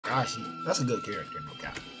Gosh, that's a good character, no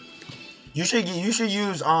cap. You should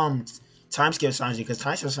use time skip Sanji because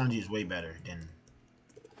time skip Sanji is way better than.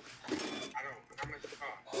 I don't. How much it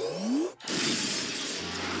cost?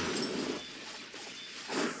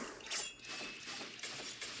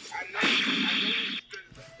 I know.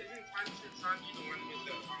 Isn't time skip Sanji the one with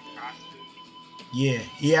the costume? Yeah,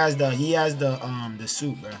 he has the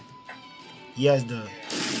suit, bro. He has the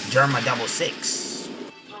Germa 66.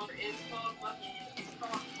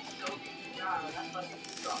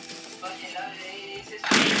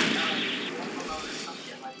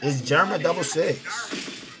 It's Germa 66.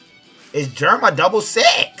 It's Germa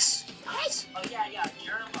 66. Nice. Oh yeah,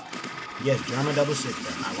 Germa. Yes, Germa 66,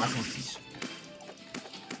 bro. I watch One Piece.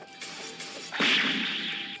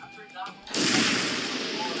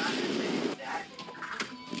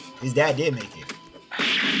 His dad did make it.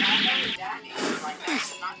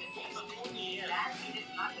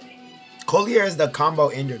 Collier is the combo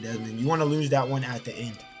ender, Desmond. You want to lose that one at the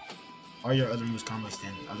end. All your other moves combo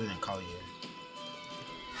stand other than Collier.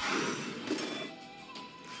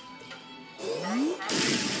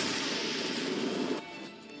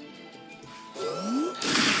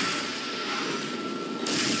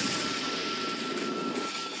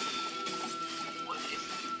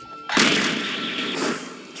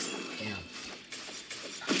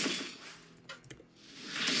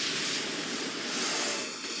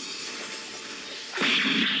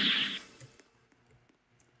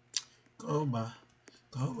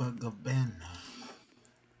 Gabana.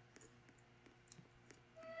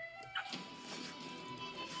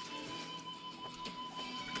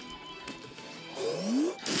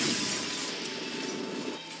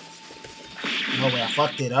 No way, I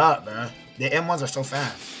fucked it up, bro. The M1s are so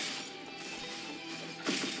fast.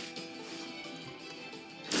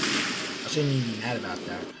 I shouldn't even be mad about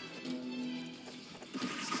that.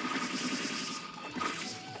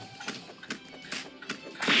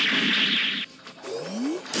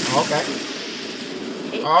 Okay.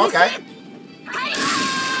 Oh, okay.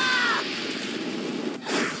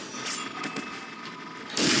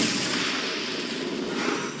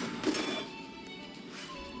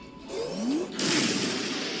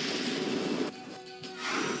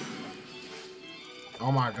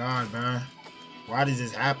 Oh my god, bro. Why does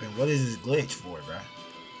this happen? What is this glitch for, bro?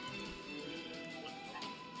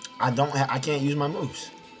 I can't use my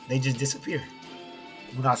moves. They just disappear.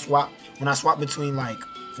 When I swap between like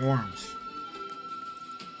forms.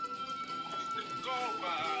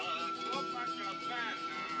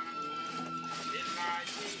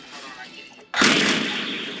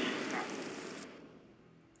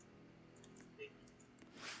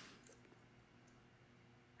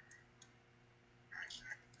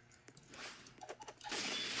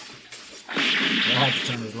 I have to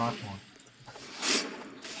turn this lock on.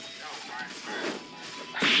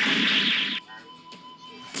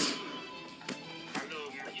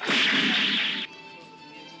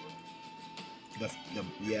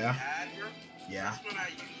 Yeah. Yeah.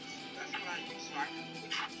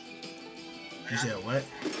 You said what?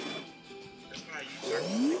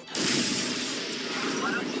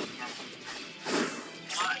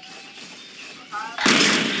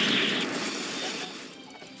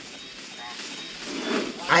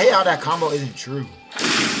 I hate how that combo isn't true.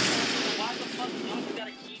 Why the fuck don't you got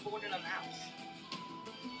a keyboard and a mouse?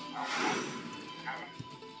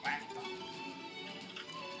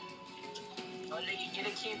 So then you get a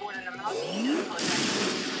keyboard and a mouse and you just put that.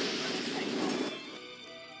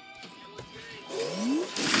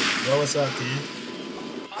 Yo, what's up, Ken?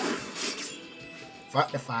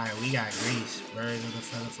 Fuck the fire, we got grease. Birds of the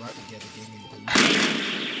feather flock together, digging blue.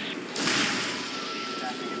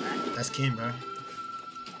 That's Ken, bro.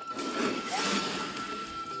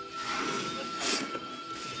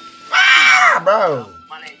 Ah, bro!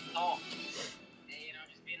 My name's Saul.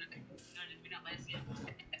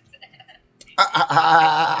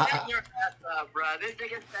 You're fast, bro. This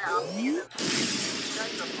nigga's fast. Shut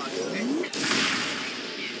the fuck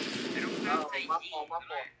up. My fault.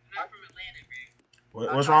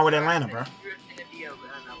 What's wrong with Atlanta, bro?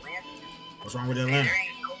 What's wrong with Atlanta?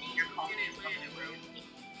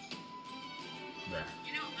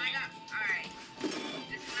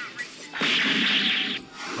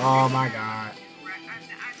 Oh my god.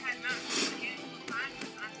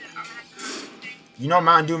 You know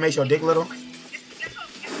Mountain Dew makes your dick little?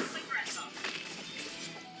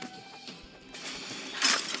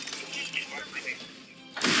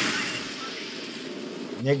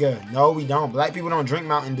 Nigga, no we don't. Black people don't drink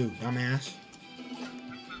Mountain Dew, dumbass.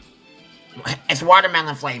 It's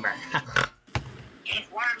watermelon flavor. It's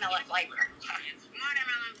watermelon flavor. It's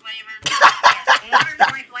watermelon flavor. It's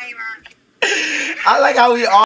watermelon flavor. I like how we all